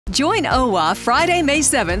Join OWA Friday, May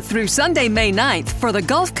 7th through Sunday, May 9th for the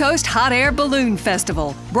Gulf Coast Hot Air Balloon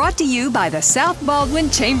Festival, brought to you by the South Baldwin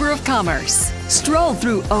Chamber of Commerce. Stroll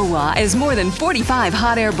through OWA as more than 45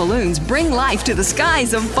 hot air balloons bring life to the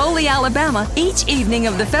skies of Foley, Alabama each evening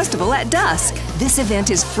of the festival at dusk. This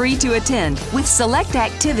event is free to attend with select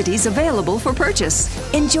activities available for purchase.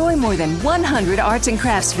 Enjoy more than 100 arts and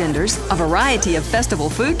crafts vendors, a variety of festival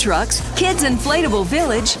food trucks, kids' inflatable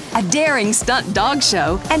village, a daring stunt dog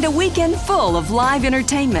show, and a weekend full of live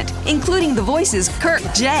entertainment, including the voices Kirk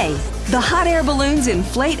J. The hot air balloons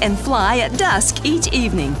inflate and fly at dusk each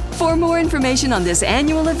evening. For more information on this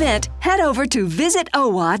annual event, head over to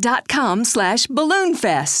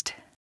visitowa.com/balloonfest.